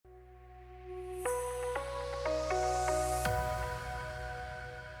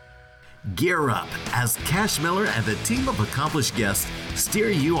Gear up as Cash Miller and a team of accomplished guests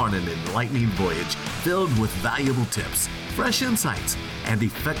steer you on an enlightening voyage filled with valuable tips, fresh insights, and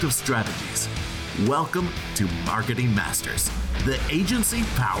effective strategies. Welcome to Marketing Masters, the Agency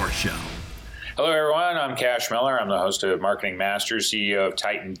Power Show. Hello, everyone. I'm Cash Miller. I'm the host of Marketing Masters, CEO of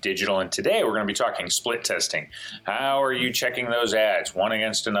Titan Digital, and today we're going to be talking split testing. How are you checking those ads, one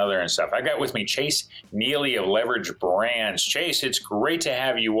against another and stuff? I got with me Chase Neely of Leverage Brands. Chase, it's great to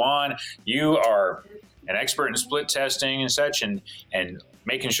have you on. You are an expert in split testing and such, and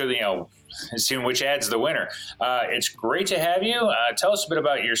making sure that, seeing which ad's the winner. It's great to have you. Tell us a bit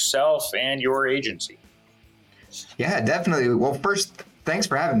about yourself and your agency. Yeah, definitely. Well, first, thanks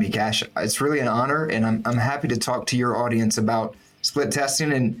for having me, Cash. It's really an honor, and I'm happy to talk to your audience about split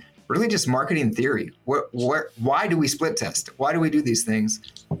testing and really just marketing theory. Why do we split test? Why do we do these things?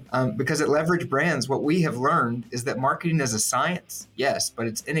 Because at Leverage Brands, what we have learned is that marketing is a science, yes, but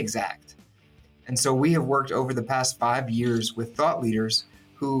it's inexact. And so we have worked over the past 5 years with thought leaders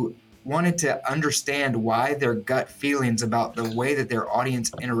who wanted to understand why their gut feelings about the way that their audience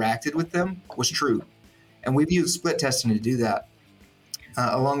interacted with them was true. And we've used split testing to do that.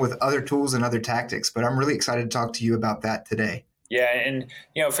 Along with other tools and other tactics. But I'm really excited to talk to you about that today. Yeah, and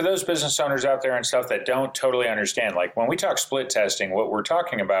for those business owners out there and stuff that don't totally understand, like when we talk split testing, what we're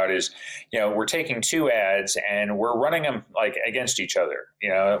talking about is, we're taking two ads and we're running them like against each other.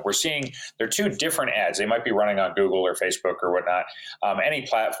 We're seeing they're two different ads. They might be running on Google or Facebook or whatnot, any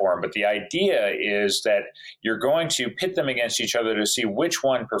platform. But the idea is that you're going to pit them against each other to see which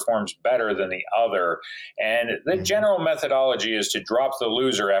one performs better than the other. And the general methodology is to drop the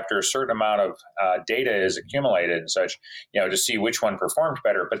loser after a certain amount of data is accumulated and such, to see which one performed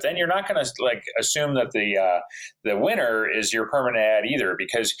better. But then you're not going to assume that the winner is your permanent ad either,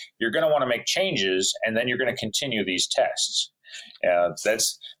 because you're going to want to make changes and then you're going to continue these tests.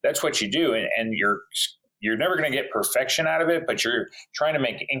 That's what you do, and you're never going to get perfection out of it, but you're trying to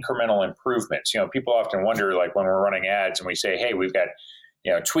make incremental improvements. People often wonder, like when we're running ads and we say, hey, we've got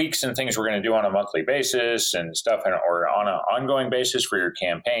tweaks and things we're going to do on a monthly basis and stuff, or on an ongoing basis for your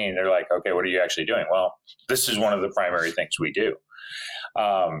campaign. They're like, okay, what are you actually doing? Well, this is one of the primary things we do.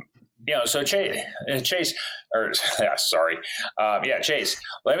 So Chase, Chase,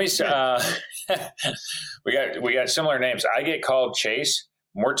 let me, we got similar names. I get called Chase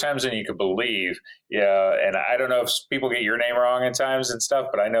more times than you could believe. Yeah. And I don't know if people get your name wrong at times and stuff,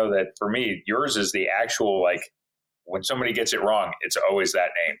 but I know that for me, yours is the actual, when somebody gets it wrong, it's always that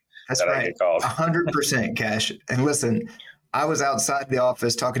name. That's that right. I get called. 100%, Cash. And listen, I was outside the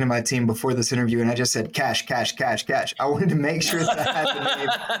office talking to my team before this interview, and I just said, Cash, Cash, Cash, Cash. I wanted to make sure that I had the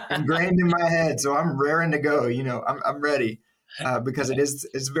name ingrained in my head. So I'm raring to go. I'm ready because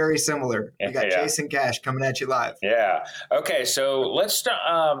it's very similar. You got Chase and Cash coming at you live. Yeah. Okay. So let's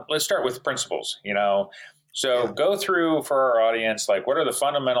start with principles, Go through for our audience, what are the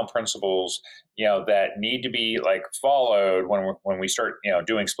fundamental principles, that need to be followed when we start,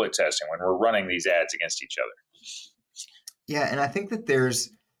 doing split testing, when we're running these ads against each other. Yeah. And I think that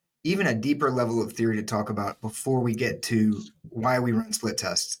there's even a deeper level of theory to talk about before we get to why we run split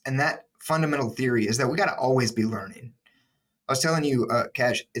tests. And that fundamental theory is that we got to always be learning. I was telling you,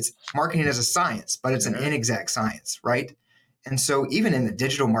 Cash, it's marketing as a science, but it's an inexact science, right? And so even in the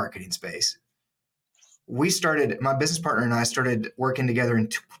digital marketing space, my business partner and I started working together in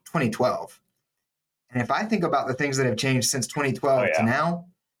 2012. And if I think about the things that have changed since 2012 to now,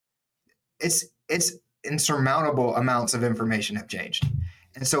 it's insurmountable amounts of information have changed.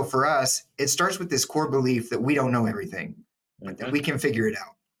 And so for us, it starts with this core belief that we don't know everything, but that we can figure it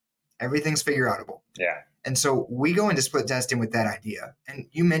out. Everything's figure outable. Yeah. And so we go into split testing with that idea. And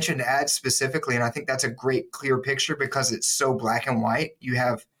you mentioned ads specifically, and I think that's a great clear picture because it's so black and white. You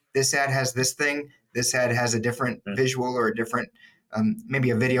have this ad has this thing, this ad has a different visual or a different, maybe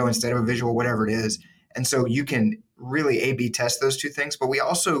a video instead of a visual, whatever it is. And so you can really A/B test those two things, but we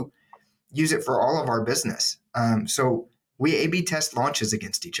also use it for all of our business. So we A/B test launches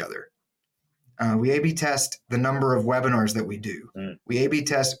against each other. We A/B test the number of webinars that we do. We A/B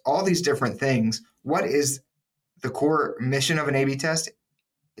test all these different things. What is the core mission of an A/B test?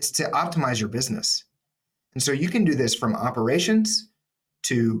 It's to optimize your business. And so you can do this from operations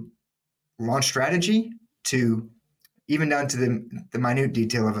to launch strategy to even down to the minute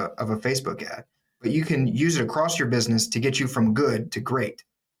detail of a Facebook ad. But you can use it across your business to get you from good to great.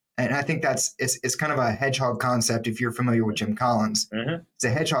 And I think it's kind of a hedgehog concept if you're familiar with Jim Collins. It's a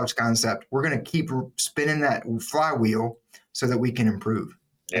hedgehog's concept. We're going to keep spinning that flywheel so that we can improve.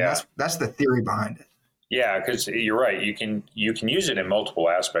 And that's the theory behind it. Yeah, because you're right. You can use it in multiple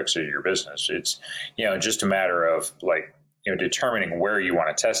aspects of your business. It's just a matter of determining where you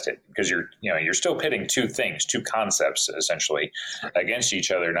want to test it, because you're still pitting two concepts essentially against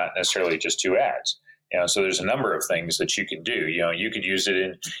each other, not necessarily just two ads. So there's a number of things that you can do. You could use it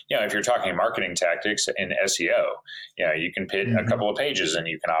in, if you're talking marketing tactics in SEO, you can pit a couple of pages and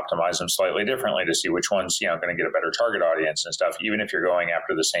you can optimize them slightly differently to see which one's, going to get a better target audience and stuff, even if you're going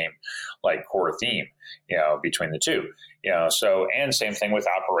after the same like core theme, between the two, so, and same thing with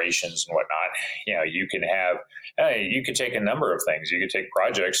operations and whatnot. You can have, you could take a number of things. You could take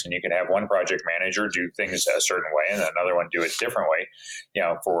projects and you can have one project manager do things a certain way and another one do it a different way,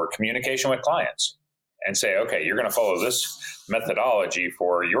 for communication with clients. And say, okay, you're going to follow this methodology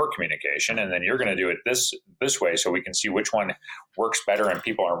for your communication, and then you're going to do it this way, so we can see which one works better and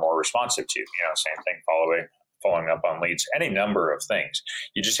people are more responsive to. Same thing, following up on leads, any number of things.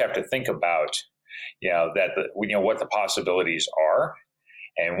 You just have to think about, what the possibilities are.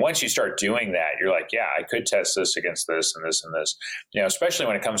 And once you start doing that, you're like, yeah, I could test this against this and this and this. Especially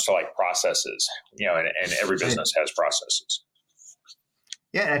when it comes to like processes. And every business has processes.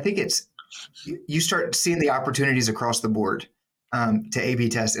 Yeah, and I think you start seeing the opportunities across the board to A/B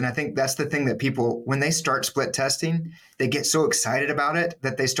test. And I think that's the thing that people, when they start split testing, they get so excited about it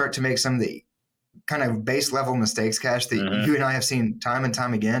that they start to make some of the kind of base level mistakes, Cash, that you and I have seen time and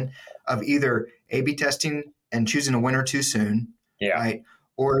time again, of either A/B testing and choosing a winner too soon, right?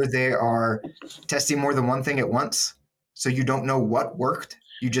 Or they are testing more than one thing at once. So you don't know what worked.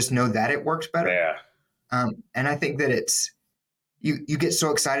 You just know that it worked better. Yeah. And I think that you get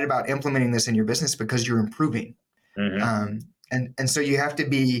so excited about implementing this in your business because you're improving. And so you have to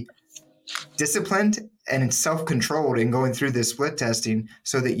be disciplined and self-controlled in going through this split testing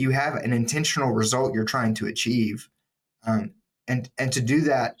so that you have an intentional result you're trying to achieve. And to do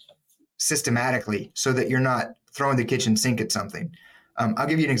that systematically so that you're not throwing the kitchen sink at something. I'll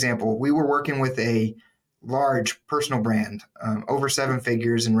give you an example. We were working with a large personal brand, over 7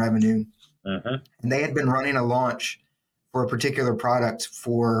 figures in revenue. And they had been running a launch for a particular product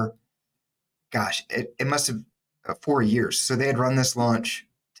for, it must have 4 years. So they had run this launch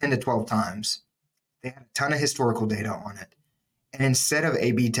 10 to 12 times. They had a ton of historical data on it. And instead of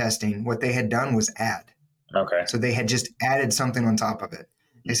A/B testing, what they had done was add. Okay. So they had just added something on top of it.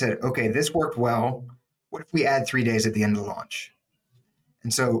 They said, okay, this worked well. What if we add 3 days at the end of the launch?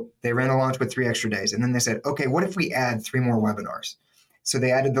 And so they ran the launch with 3 extra days. And then they said, okay, what if we add 3 more webinars? So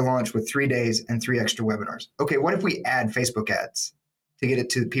they added the launch with 3 days and 3 extra webinars. Okay, what if we add Facebook ads to get it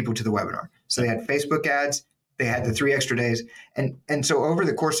to people to the webinar? So they had Facebook ads, they had the 3 extra days. And so over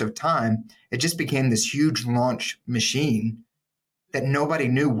the course of time, it just became this huge launch machine that nobody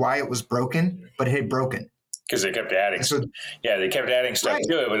knew why it was broken, but it had broken. Because they kept adding, they kept adding stuff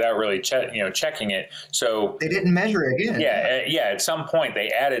to it without really checking it. So they didn't measure it again. At some point they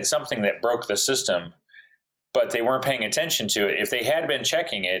added something that broke the system, but they weren't paying attention to it. If they had been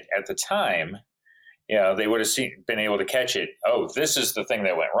checking it at the time, they would have been able to catch it. Oh, this is the thing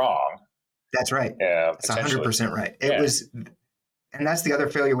that went wrong. That's right. Yeah, that's 100% right. It was, and that's the other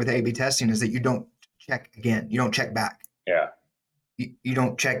failure with A/B testing is that you don't check again. You don't check back. Yeah. You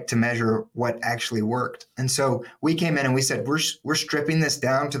don't check to measure what actually worked. And so we came in and we said, we're stripping this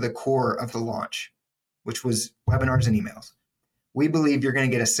down to the core of the launch, which was webinars and emails. We believe you're going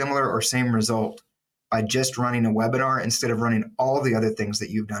to get a similar or same result by just running a webinar instead of running all the other things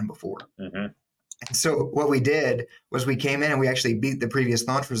that you've done before. And so what we did was we came in and we actually beat the previous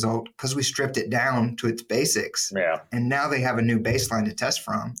launch result because we stripped it down to its basics. And now they have a new baseline to test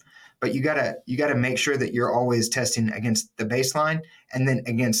from. But you gotta make sure that you're always testing against the baseline and then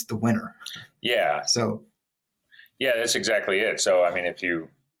against the winner. Yeah. So. Yeah, that's exactly it. So I mean, if you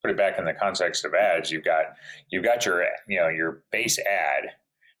put it back in the context of ads, you've got your your base ad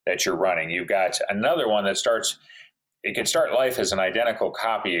that you're running. You've got another one that starts. It can start life as an identical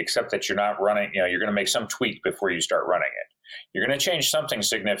copy, except that you're not running. You're going to make some tweak before you start running it. You're going to change something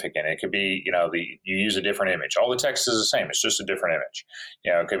significant. It could be, you use a different image. All the text is the same. It's just a different image.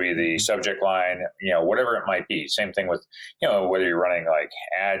 It could be the subject line, whatever it might be. Same thing with, whether you're running like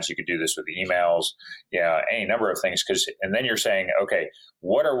ads, you could do this with emails, any number of things. And then you're saying, okay,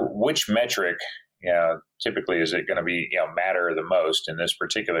 which metric, typically is it going to be, matter the most in this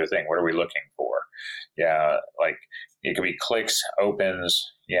particular thing? What are we looking for? Like it could be clicks,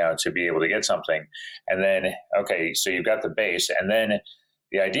 opens, to be able to get something. And then, okay, so you've got the base. And then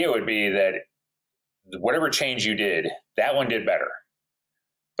the idea would be that whatever change you did, that one did better.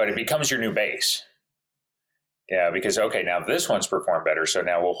 But it becomes your new base. Because, okay, now this one's performed better. So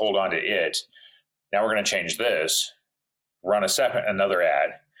now we'll hold on to it. Now we're going to change this, run another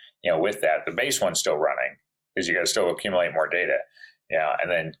ad, with that. The base one's still running because you got to still accumulate more data.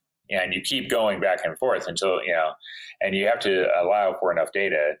 And then, and you keep going back and forth until, and you have to allow for enough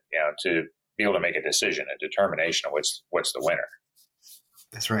data, to be able to make a decision, a determination of what's the winner.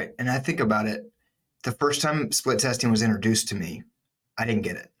 That's right. And I think about it, the first time split testing was introduced to me, I didn't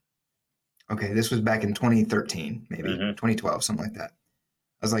get it. Okay, this was back in 2013, maybe 2012, something like that.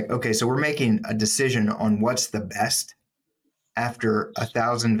 I was like, okay, so we're making a decision on what's the best after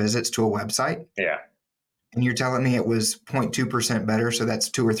 1,000 visits to a website. Yeah. And you're telling me it was 0.2% better, so that's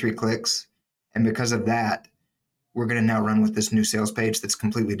 2 or 3 clicks. And because of that, we're going to now run with this new sales page that's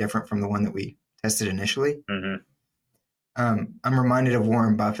completely different from the one that we tested initially. I'm reminded of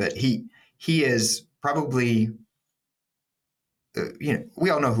Warren Buffett. He is probably, we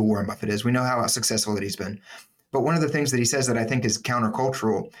all know who Warren Buffett is. We know how successful that he's been. But one of the things that he says that I think is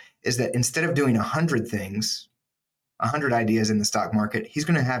countercultural is that instead of doing 100 things, 100 ideas in the stock market, he's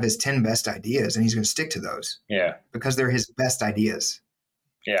going to have his 10 best ideas and he's going to stick to those. Yeah. Because they're his best ideas.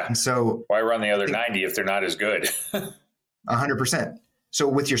 Yeah. And so why run the other 90 if they're not as good? 100%. So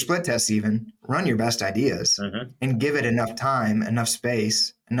with your split tests, even run your best ideas and give it enough time, enough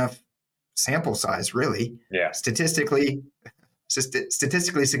space, enough sample size, really. Yeah. Statistically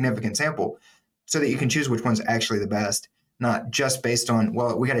significant sample so that you can choose which one's actually the best, not just based on,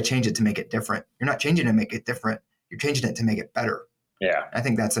 well, we got to change it to make it different. You're not changing it to make it different. You're changing it to make it better. Yeah. I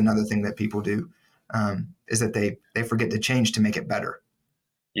think that's another thing that people do, is that they forget to change to make it better.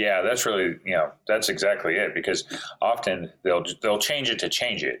 Yeah, that's really, that's exactly it, because often they'll change it to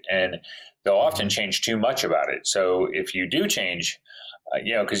change it, and they'll often change too much about it. So if you do change,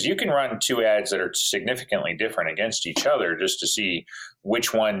 because you can run 2 ads that are significantly different against each other just to see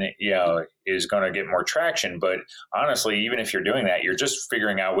which one, is going to get more traction. But honestly, even if you're doing that, you're just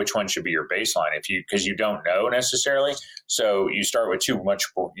figuring out which one should be your baseline because you don't know necessarily. So you start with too much,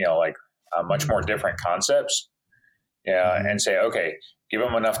 much more different concepts. Yeah. And say, okay, give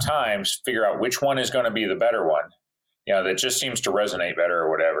them enough time, figure out which one is going to be the better one, that just seems to resonate better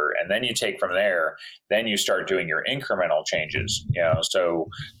or whatever. And then you take from there, then you start doing your incremental changes, so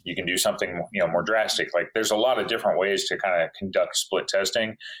you can do something, more drastic. Like there's a lot of different ways to kind of conduct split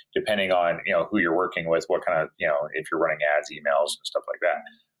testing, depending on, who you're working with, what kind of, if you're running ads, emails and stuff like that.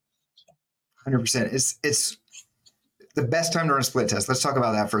 100%. It's the best time to run a split test. Let's talk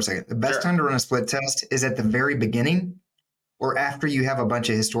about that for a second. The best time to run a split test is at the very beginning or after you have a bunch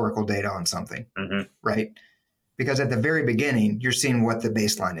of historical data on something, right? Because at the very beginning, you're seeing what the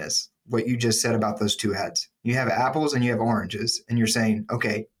baseline is, what you just said about those 2 ads. You have apples and you have oranges, and you're saying,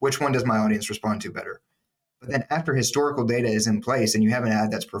 okay, which one does my audience respond to better? But then after historical data is in place and you have an ad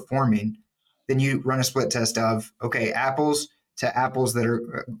that's performing, then you run a split test of, okay, apples to apples that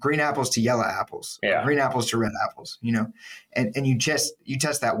are green apples to yellow apples, green apples to red apples, and you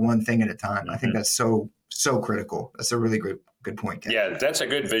test that one thing at a time. I think that's so critical. That's a really good point, Ken. Yeah, that's a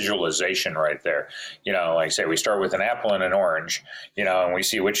good visualization right there. Like say we start with an apple and an orange, and we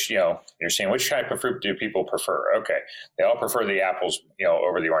see which, you're seeing which type of fruit do people prefer. Okay. They all prefer the apples,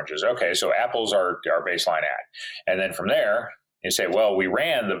 over the oranges. Okay. So apples are our baseline ad. And then from there you say, well, we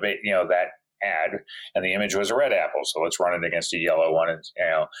ran that ad and the image was a red apple. So let's run it against a yellow one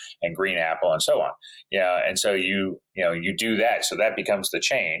and green apple and so on. Yeah. And so you do that. So that becomes the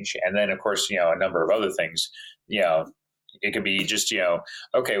change. And then of course, a number of other things, it could be just,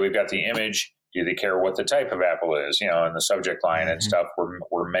 okay, we've got the image. Do they care what the type of apple is, in the subject line and stuff?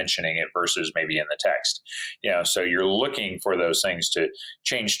 We're mentioning it versus maybe in the text, so you're looking for those things to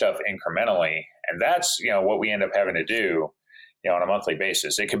change stuff incrementally. And that's, what we end up having to do, on a monthly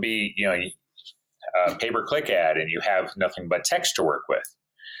basis. It could be, a pay-per-click ad and you have nothing but text to work with,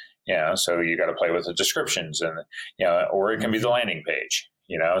 so you got to play with the descriptions and, or it can be the landing page.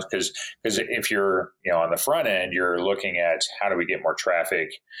 Because if you're, on the front end, you're looking at how do we get more traffic,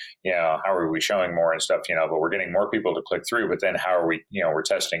 how are we showing more and stuff, but we're getting more people to click through, but then how are we, we're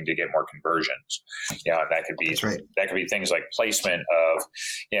testing to get more conversions, and that could be, that could be things like placement of,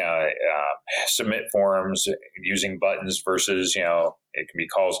 submit forms using buttons versus, it can be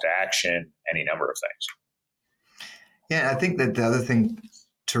calls to action, any number of things. Yeah. I think that the other thing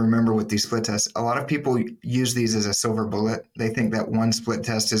to remember with these split tests, a lot of people use these as a silver bullet. They think that one split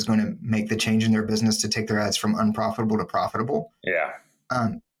test is going to make the change in their business to take their ads from unprofitable to profitable. Yeah.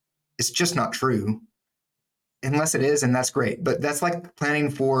 It's just not true unless it is. And that's great. But that's like planning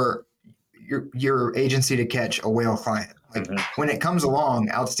for your agency to catch a whale client. Like when it comes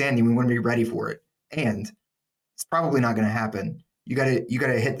along, outstanding, we want to be ready for it. And it's probably not going to happen. You got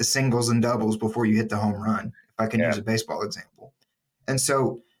to hit the singles and doubles before you hit the home run. If I can use a baseball example. And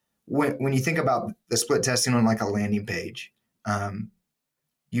so when you think about the split testing on like a landing page,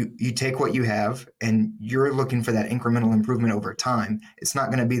 you take what you have and you're looking for that incremental improvement over time. It's not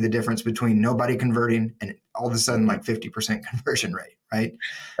going to be the difference between nobody converting and all of a sudden like 50% conversion rate, right?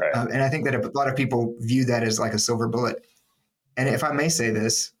 Right. And I think that a lot of people view that as like a silver bullet. And if I may say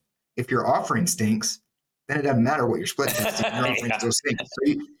this, if your offering stinks, then it doesn't matter what your split testing, your offering still stinks.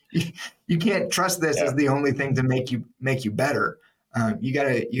 So you can't trust this as the only thing to make you better. You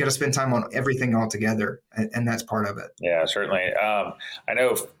gotta spend time on everything altogether, and that's part of it. Yeah, certainly. I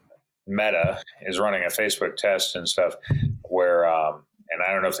know Meta is running a Facebook test and stuff where, and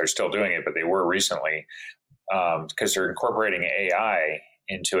I don't know if they're still doing it, but they were recently, because they're incorporating AI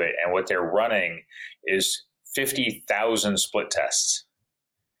into it, and what they're running is 50,000 split tests.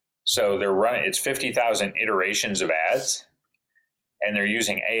 So they're running, it's 50,000 iterations of ads, and they're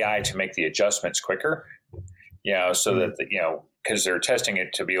using AI to make the adjustments quicker, so that, because they're testing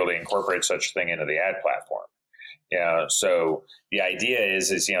it to be able to incorporate such a thing into the ad platform. So the idea is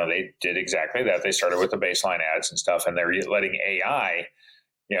they did exactly that. They started with the baseline ads and stuff, and they're letting AI,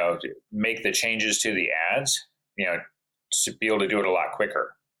 make the changes to the ads, to be able to do it a lot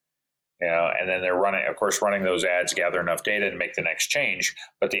quicker. And then they're running those ads, gather enough data to make the next change.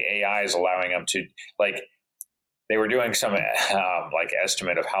 But the AI is allowing them to, they were doing some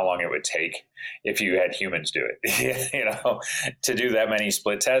estimate of how long it would take if you had humans do it, to do that many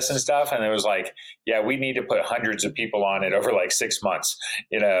split tests and stuff. And it was we need to put hundreds of people on it over 6 months,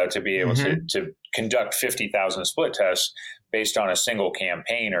 to be able to conduct 50,000 split tests based on a single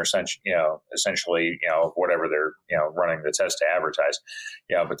campaign, or essentially, whatever they're, running the test to advertise.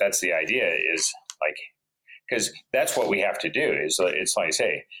 But that's the idea, is because that's what we have to do. Is it's like I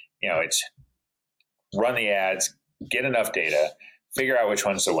say, it's run the ads, get enough data, figure out which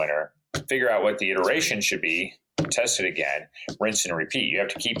one's the winner, figure out what the iteration should be, test it again, rinse and repeat. You have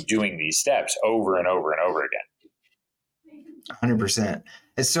to keep doing these steps over and over and over again. 100%.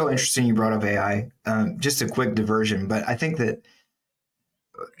 It's so interesting you brought up AI. Just a quick diversion, but I think that,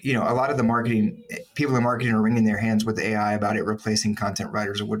 a lot of the people in marketing are wringing their hands with AI about it replacing content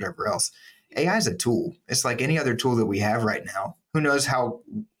writers or whatever else. AI is a tool. It's like any other tool that we have right now. Who knows how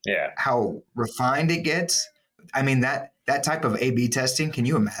refined it gets? I mean, that type of A/B testing, can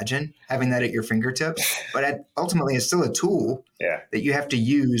you imagine having that at your fingertips? But ultimately, it's still a tool that you have to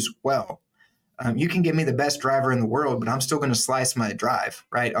use well. You can give me the best driver in the world, but I'm still going to slice my drive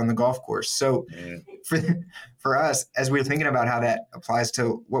right on the golf course. So for us, as we're thinking about how that applies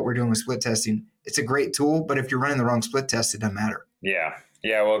to what we're doing with split testing, it's a great tool, but if you're running the wrong split test, it doesn't matter. Yeah.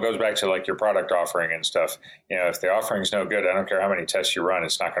 Yeah, well, it goes back to your product offering and stuff. If the offering's no good, I don't care how many tests you run,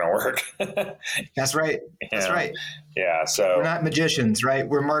 it's not going to work. That's right. That's right. Yeah. So we're not magicians, right?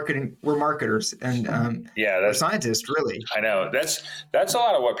 We're marketers, and we're scientists, really. I know that's a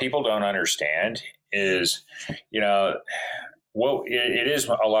lot of what people don't understand is, it is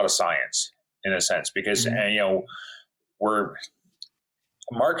a lot of science in a sense, because a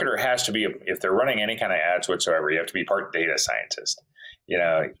marketer has to be, if they're running any kind of ads whatsoever, you have to be part data scientist.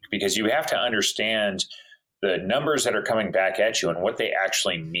 Because you have to understand the numbers that are coming back at you and what they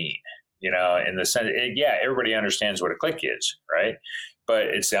actually mean, in the sense, everybody understands what a click is, right? But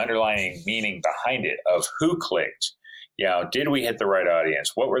it's the underlying meaning behind it of who clicked, did we hit the right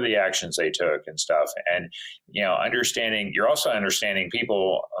audience? What were the actions they took and stuff? And, you're also understanding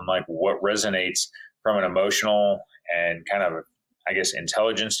people on what resonates from an emotional and kind of, I guess,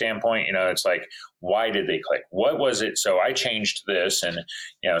 intelligence standpoint. It's why did they click? What was it? So I changed this, and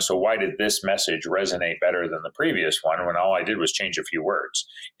so why did this message resonate better than the previous one when all I did was change a few words?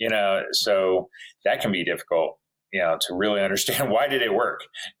 So that can be difficult, to really understand why did it work.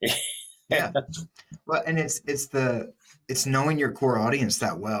 Yeah, well, and it's knowing your core audience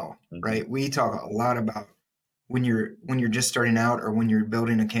that well, right? We talk a lot about when you're just starting out or when you're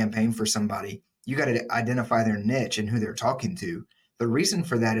building a campaign for somebody. You got to identify their niche and who they're talking to. The reason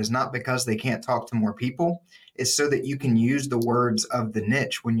for that is not because they can't talk to more people. It's so that you can use the words of the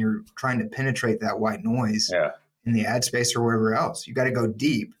niche when you're trying to penetrate that white noise in the ad space or wherever else. You got to go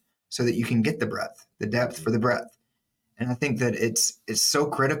deep so that you can get the breadth, the depth for the breadth. And I think that it's so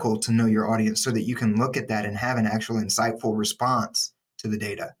critical to know your audience so that you can look at that and have an actual insightful response to the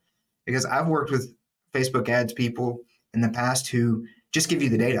data. Because I've worked with Facebook ads people in the past who just give you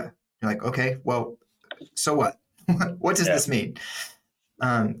the data. You're like, okay, well, so what? What does this mean?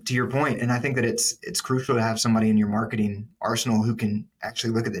 To your point, and I think that it's crucial to have somebody in your marketing arsenal who can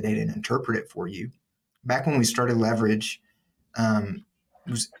actually look at the data and interpret it for you. Back when we started Leverage,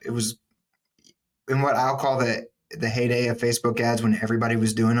 it was in what I'll call the heyday of Facebook ads when everybody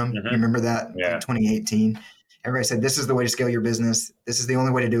was doing them. You remember that? In 2018. Everybody said, this is the way to scale your business. This is the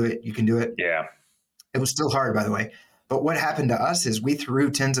only way to do it. You can do it. Yeah. It was still hard, by the way. But what happened to us is we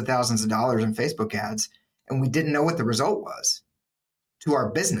threw tens of thousands of dollars in Facebook ads and we didn't know what the result was to our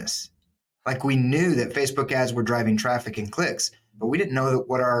business. Like we knew that Facebook ads were driving traffic and clicks, but we didn't know that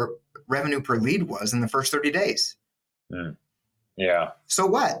what our revenue per lead was in the first 30 days. Yeah. So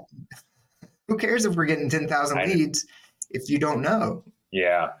what? Who cares if we're getting 10,000 leads if you don't know?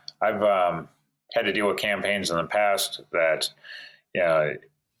 Yeah. I've had to deal with campaigns in the past that,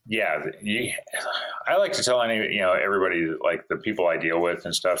 I like to tell everybody, like the people I deal with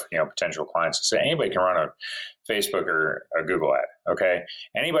and stuff, potential clients, to say anybody can run a Facebook or a Google ad. Okay.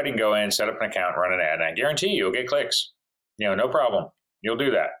 Anybody can go in, set up an account, run an ad, and I guarantee you'll get clicks, no problem. You'll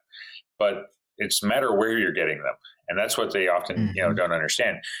do that. But it's a matter where you're getting them. And that's what they often, don't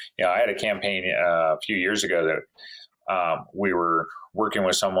understand. I had a campaign a few years ago that we were working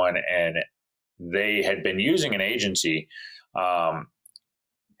with someone and they had been using an agency,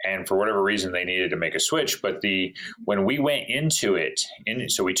 and for whatever reason they needed to make a switch. But when we went into it,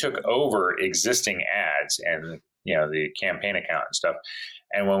 so we took over existing ads and the campaign account and stuff.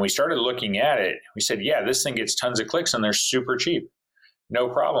 And when we started looking at it, we said, yeah, this thing gets tons of clicks and they're super cheap. No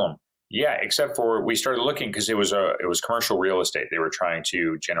problem. Yeah, except for we started looking because it was commercial real estate. They were trying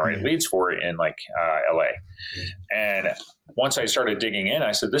to generate leads for it in like LA. And once I started digging in,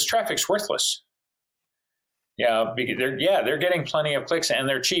 I said, this traffic's worthless. Yeah, they're getting plenty of clicks and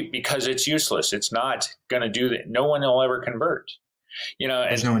they're cheap because it's useless. It's not going to do that. No one will ever convert.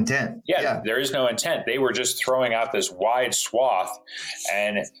 There's no intent. Yeah, there is no intent. They were just throwing out this wide swath,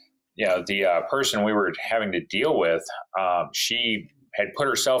 and the person we were having to deal with, she had put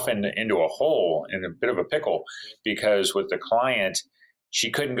herself into a hole, in a bit of a pickle, because with the client,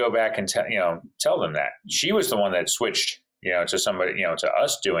 she couldn't go back and tell them that. She was the one that switched, to somebody, to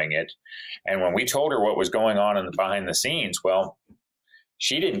us doing it. And when we told her what was going on behind the scenes, well,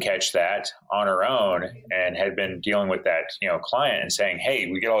 she didn't catch that on her own and had been dealing with that, client and saying, hey,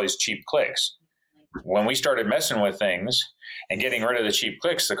 we get all these cheap clicks. When we started messing with things and getting rid of the cheap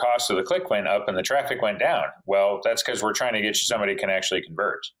clicks, the cost of the click went up and the traffic went down. Well, that's because we're trying to get you somebody who can actually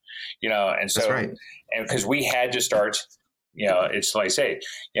convert, and so, that's right. And because we had to start, it's like, say,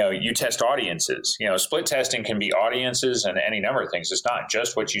 you test audiences, split testing can be audiences and any number of things. It's not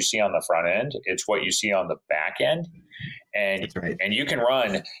just what you see on the front end. It's what you see on the back end. And, that's right. And you can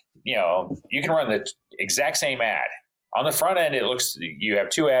run the exact same ad. On the front end, you have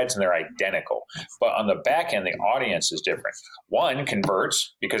two ads and they're identical, but on the back end, the audience is different. One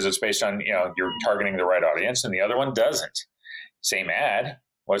converts because it's based on, you're targeting the right audience, and the other one doesn't. Same ad.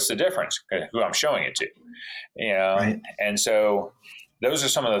 What's the difference? Who I'm showing it to, Right. And so those are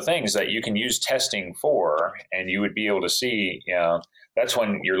some of the things that you can use testing for, and you would be able to see, that's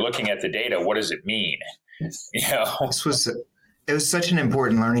when you're looking at the data. What does it mean? It was such an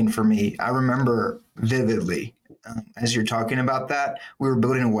important learning for me. I remember vividly, as you're talking about that, we were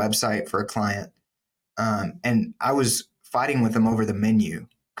building a website for a client, and I was fighting with them over the menu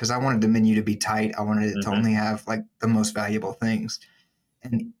because I wanted the menu to be tight. I wanted it to only have like the most valuable things.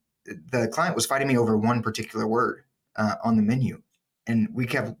 And the client was fighting me over one particular word on the menu. And we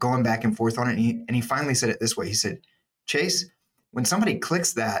kept going back and forth on it. And he finally said it this way. He said, Chase, when somebody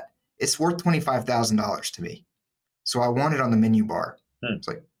clicks that, it's worth $25,000 to me. So I want it on the menu bar. It's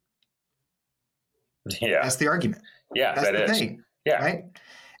like, yeah, that's the argument. Yeah, that's the thing. Yeah. Right.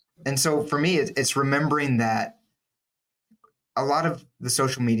 And so for me, it's remembering that a lot of the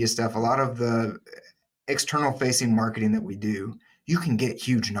social media stuff, a lot of the external facing marketing that we do, you can get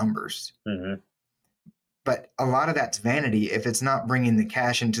huge numbers. But a lot of that's vanity if it's not bringing the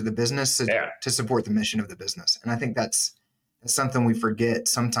cash into the business to support the mission of the business. And I think that's something we forget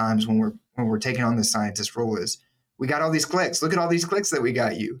sometimes when we're taking on the scientist role is we got all these clicks. Look at all these clicks that we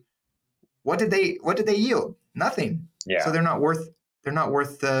got you. What did they yield? Nothing. Yeah. So they're not worth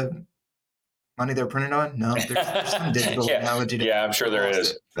the money they're printed on. No, there's some digital analogy. I'm sure there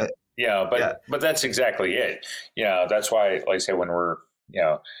is. But that's exactly it. That's why, like I say, when we're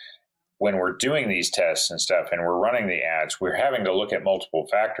doing these tests and stuff and we're running the ads, we're having to look at multiple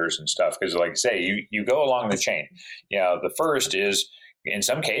factors and stuff. Because like I say, you go along the chain. The first is, in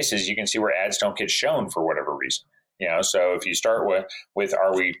some cases, you can see where ads don't get shown for whatever reason. So if you start with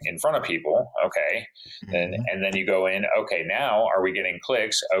are we in front of people? Okay. And then you go in, okay, now are we getting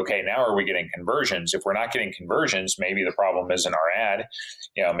clicks? Okay, now are we getting conversions? If we're not getting conversions, maybe the problem isn't our ad.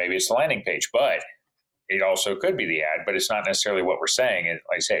 Maybe it's the landing page, but it also could be the ad, but it's not necessarily what we're saying. And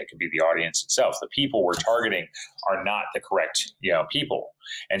like I say, it could be the audience itself. The people we're targeting are not the correct, people.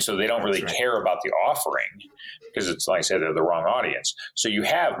 And so they don't really care about the offering because it's, like I said, they're the wrong audience. So you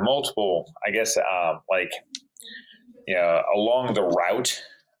have multiple, I guess, along the route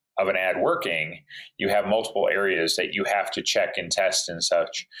of an ad working, you have multiple areas that you have to check and test and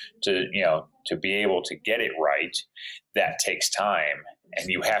such to, to be able to get it right. That takes time, and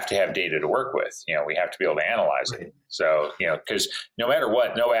you have to have data to work with. We have to be able to analyze it. So, because no matter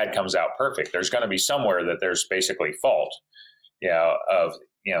what, no ad comes out perfect. There's going to be somewhere that there's basically fault,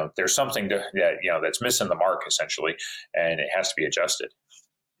 there's something that's missing the mark essentially, and it has to be adjusted.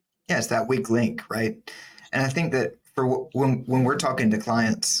 Yeah, it's that weak link, right? And I think that for when we're talking to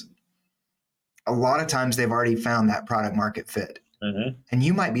clients, a lot of times they've already found that product market fit. Mm-hmm. And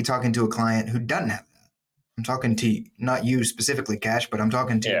you might be talking to a client who doesn't have that. I'm talking to not you specifically, Cash, but I'm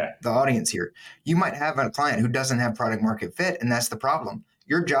talking to the audience here. You might have a client who doesn't have product market fit, and that's the problem.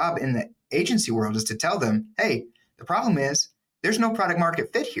 Your job in the agency world is to tell them, hey, the problem is there's no product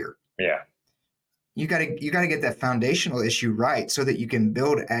market fit here. Yeah. You got to get that foundational issue right so that you can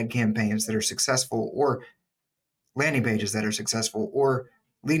build ad campaigns that are successful, or landing pages that are successful, or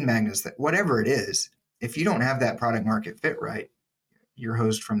lead magnets, that whatever it is. If you don't have that product market fit right, you're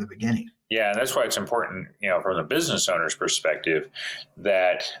hosed from the beginning. Yeah, and that's why it's important, from the business owner's perspective,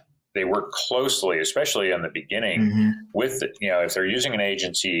 that they work closely, especially in the beginning, with if they're using an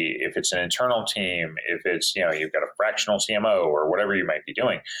agency, if it's an internal team, if it's you've got a fractional CMO or whatever you might be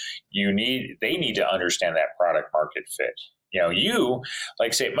doing, they need to understand that product market fit.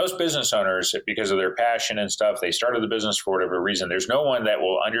 Like say most business owners, because of their passion and stuff, they started the business for whatever reason. There's no one that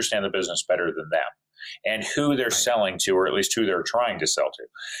will understand the business better than them, and who they're selling to, or at least who they're trying to sell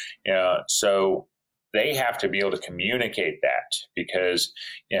to. So they have to be able to communicate that, because,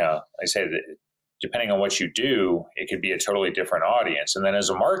 like I say, that depending on what you do, it could be a totally different audience. And then as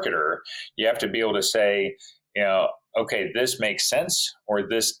a marketer, you have to be able to say, okay, this makes sense, or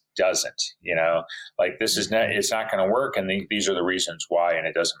this doesn't, like this is not, it's not going to work. And these are the reasons why. And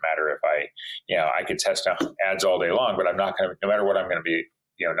it doesn't matter if I could test ads all day long, but I'm not going to, no matter what, I'm going to be,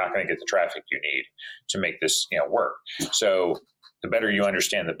 not going to get the traffic you need to make this, work. So the better you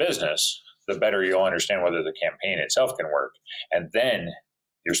understand the business, the better you'll understand whether the campaign itself can work. And then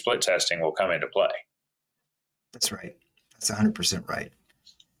your split testing will come into play. That's right. That's 100% right.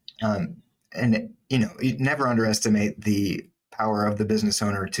 And, you never underestimate the power of the business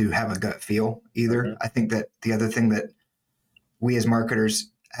owner to have a gut feel either. Mm-hmm. I think that the other thing that we as marketers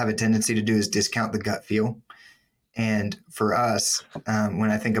have a tendency to do is discount the gut feel. And for us,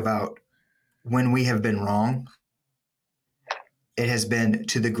 when I think about when we have been wrong, it has been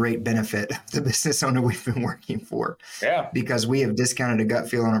to the great benefit of the business owner we've been working for. Yeah. Because we have discounted a gut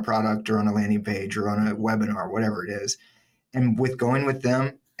feel on a product or on a landing page or on a webinar, whatever it is. And with going with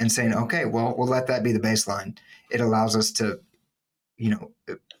them and saying, okay, well, we'll let that be the baseline. It allows us to,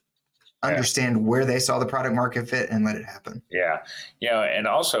 understand where they saw the product market fit and let it happen. Yeah. And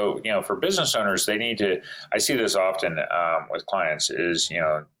also, for business owners, they need to, I see this often with clients is,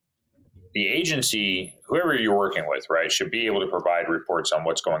 the agency, whoever you're working with, right, should be able to provide reports on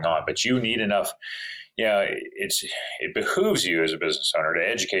what's going on, but you need enough, it behooves you as a business owner to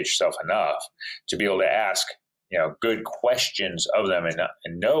educate yourself enough to be able to ask, good questions of them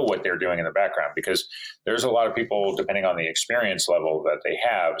and know what they're doing in the background, because there's a lot of people, depending on the experience level that they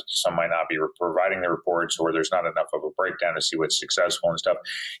have, some might not be providing the reports, or there's not enough of a breakdown to see what's successful and stuff,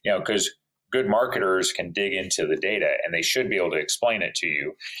 because good marketers can dig into the data, and they should be able to explain it to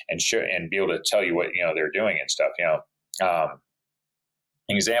you and be able to tell you what, they're doing and stuff,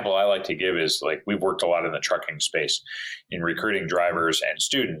 An example I like to give is, like, we've worked a lot in the trucking space in recruiting drivers and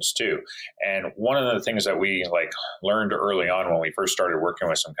students too. And one of the things that we learned early on when we first started working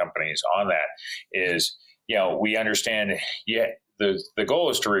with some companies on that is, we understand, the goal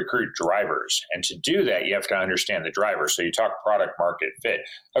is to recruit drivers. And to do that, you have to understand the driver. So you talk product market fit.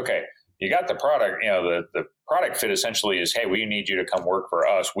 Okay, you got the product, the product fit essentially is, hey, we need you to come work for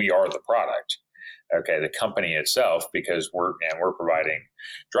us. We are the product. Okay, the company itself, because we're providing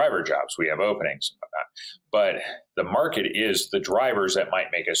driver jobs. We have openings and whatnot. But the market is the drivers that might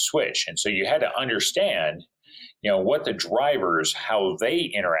make a switch. And so you had to understand, what the drivers, how they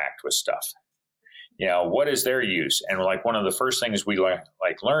interact with stuff. What is their use? And one of the first things we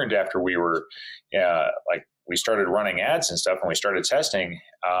learned after we were we started running ads and stuff, and we started testing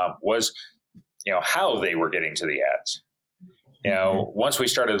was, how they were getting to the ads. Once we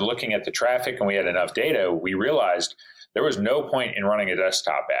started looking at the traffic and we had enough data, we realized there was no point in running a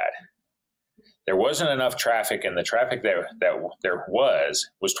desktop ad. There wasn't enough traffic, and the traffic that there was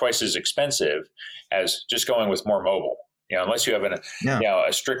twice as expensive as just going with more mobile. Unless you have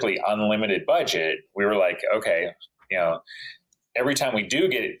a strictly unlimited budget, we were like, okay, every time we do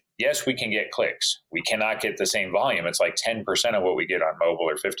get it, yes, we can get clicks. We cannot get the same volume. It's like 10% of what we get on mobile,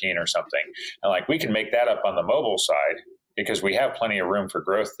 or 15 or something. And we can make that up on the mobile side, because we have plenty of room for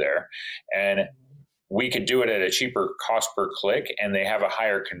growth there. And we could do it at a cheaper cost per click, and they have a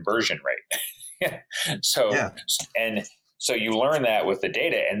higher conversion rate. So you learn that with the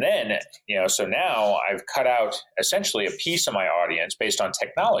data. And then, so now I've cut out essentially a piece of my audience based on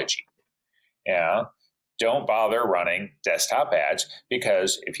technology. Don't bother running desktop ads,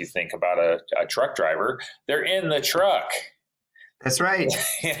 because if you think about a truck driver, they're in the truck. That's right.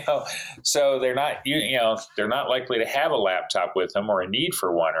 So they're not, they're not likely to have a laptop with them or a need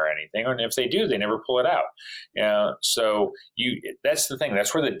for one or anything. And if they do, they never pull it out. So that's the thing.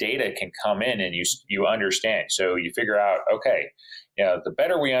 That's where the data can come in, and you understand. So you figure out, okay, the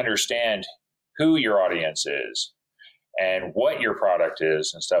better we understand who your audience is and what your product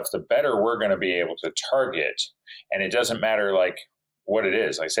is and stuff, the better we're going to be able to target. And it doesn't matter like what it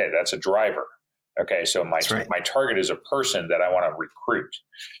is. Like I say, that's a driver. Okay, so my target is a person that I want to recruit.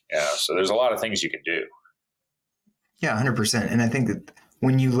 So there's a lot of things you can do. Yeah, 100%. And I think that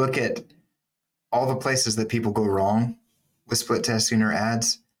when you look at all the places that people go wrong with split testing or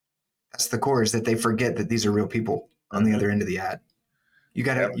ads, that's the core, is that they forget that these are real people on the other end of the ad. You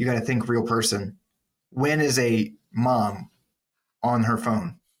gotta think real person. When is a mom on her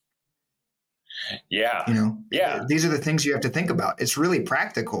phone? Yeah. These are the things you have to think about. It's really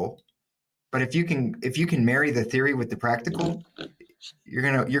practical. But if you can marry the theory with the practical, you're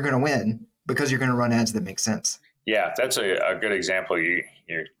gonna win, because you're gonna run ads that make sense. Yeah, that's a good example you're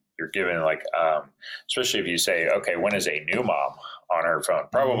giving. Like, especially if you say, okay, when is a new mom on her phone?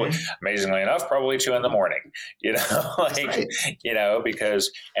 Probably, amazingly enough, probably 2 a.m.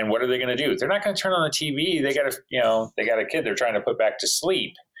 Because, and what are they going to do? They're not going to turn on the TV. They got a kid they're trying to put back to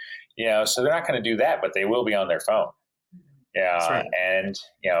sleep. So they're not going to do that, but they will be on their phone. And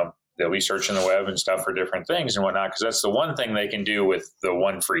they'll be searching the web and stuff for different things and whatnot, because that's the one thing they can do with the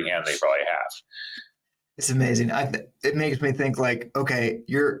one free hand they probably have. It's amazing. It makes me think, like, okay,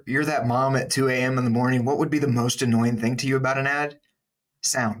 you're that mom at 2 a.m. in the morning. What would be the most annoying thing to you about an ad?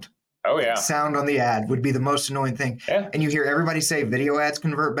 Sound. Oh, yeah. Sound on the ad would be the most annoying thing. Yeah. And you hear everybody say video ads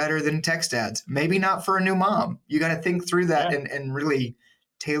convert better than text ads. Maybe not for a new mom. You got to think through that and really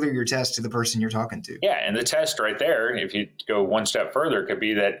tailor your test to the person you're talking to. Yeah, and the test right there, if you go one step further, could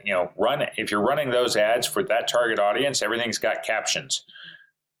be that, if you're running those ads for that target audience, everything's got captions.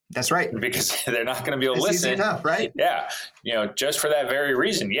 That's right. Because they're not going to be able to listen. Easy enough, right? Yeah. Just for that very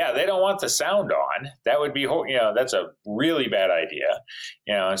reason. Yeah, they don't want the sound on. That would be, that's a really bad idea,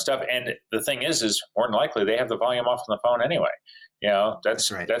 and stuff. And the thing is more than likely they have the volume off on the phone anyway. That's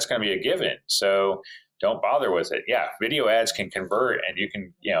going to be a given. So don't bother with it. Yeah, video ads can convert, and you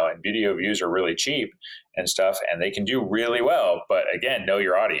can, and video views are really cheap and stuff, and they can do really well. But again, know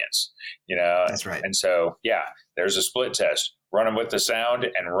your audience, That's right. And so, there's a split test. Run them with the sound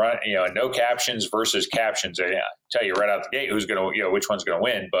and run, no captions versus captions. I tell you right out the gate who's going to, which one's going to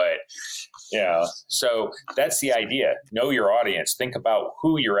win. But, so that's the idea. Know your audience. Think about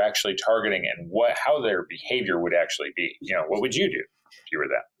who you're actually targeting and how their behavior would actually be. What would you do if you were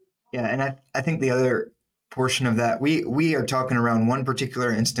that? Yeah, and I think the other portion of that, we are talking around one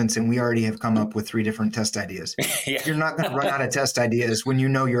particular instance, and we already have come up with 3 different test ideas. Yeah. You're not going to run out of test ideas when you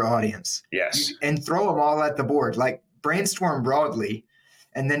know your audience. Yes. And throw them all at the board. Like, brainstorm broadly,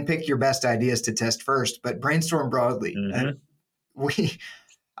 and then pick your best ideas to test first. But brainstorm broadly. Mm-hmm.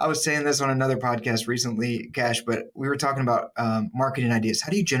 I was saying this on another podcast recently, Cash, but we were talking about marketing ideas. How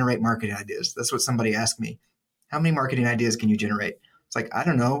do you generate marketing ideas? That's what somebody asked me. How many marketing ideas can you generate? It's like, I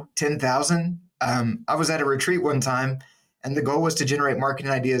don't know, 10,000. I was at a retreat one time, and the goal was to generate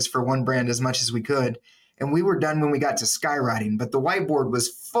marketing ideas for one brand as much as we could. And we were done when we got to skywriting, but the whiteboard was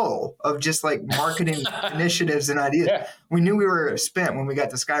full of just like marketing initiatives and ideas. Yeah. We knew we were spent when we got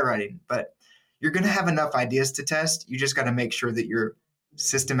to skywriting, but you're going to have enough ideas to test. You just got to make sure that you're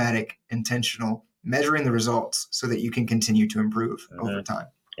systematic, intentional, measuring the results so that you can continue to improve over time.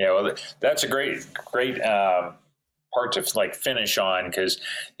 Yeah, well, that's a great part to like finish on, because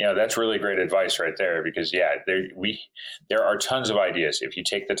that's really great advice right there, because there are tons of ideas. If you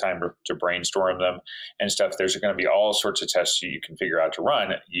take the time to brainstorm them and stuff, there's going to be all sorts of tests you can figure out to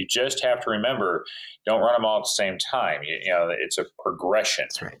run. You just have to remember, don't run them all at the same time. It's a progression.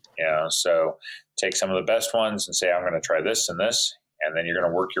 That's right. So take some of the best ones and say, I'm going to try this and this, and then you're going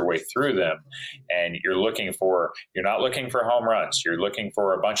to work your way through them. And you're not looking for home runs. You're looking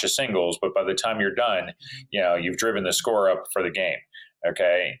for a bunch of singles, but by the time you're done, you've driven the score up for the game.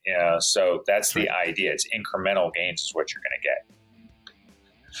 Okay. So that's the idea. It's incremental gains is what you're going to get.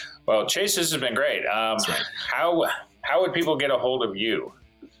 Well, Chase, this has been great. How would people get a hold of you?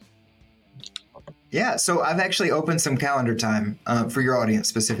 Yeah, so I've actually opened some calendar time for your audience,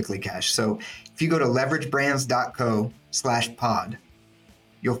 specifically, Cash. So if you go to leveragebrands.co/pod,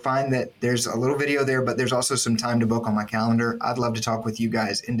 you'll find that there's a little video there, but there's also some time to book on my calendar. I'd love to talk with you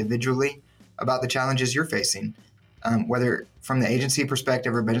guys individually about the challenges you're facing, whether from the agency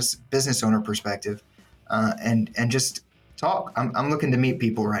perspective or business owner perspective, and just talk. I'm looking to meet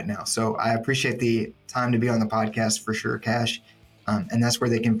people right now. So I appreciate the time to be on the podcast for sure, Cash. And that's where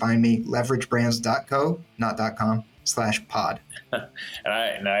they can find me, leveragebrands.co, not .com/pod.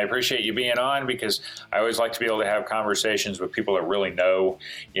 And I appreciate you being on, because I always like to be able to have conversations with people that really know,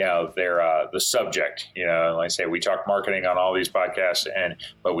 their the subject. Like I say, we talk marketing on all these podcasts,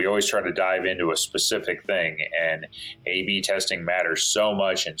 but we always try to dive into a specific thing. And A/B testing matters so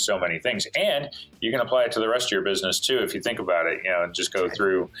much in so many things, and you can apply it to the rest of your business too if you think about it. And just go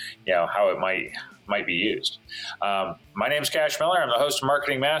through, how it might be used. My name's Cash Miller. I'm the host of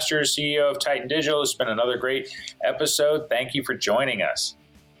Marketing Masters, CEO of Titan Digital. It's been another great episode. Thank you for joining us.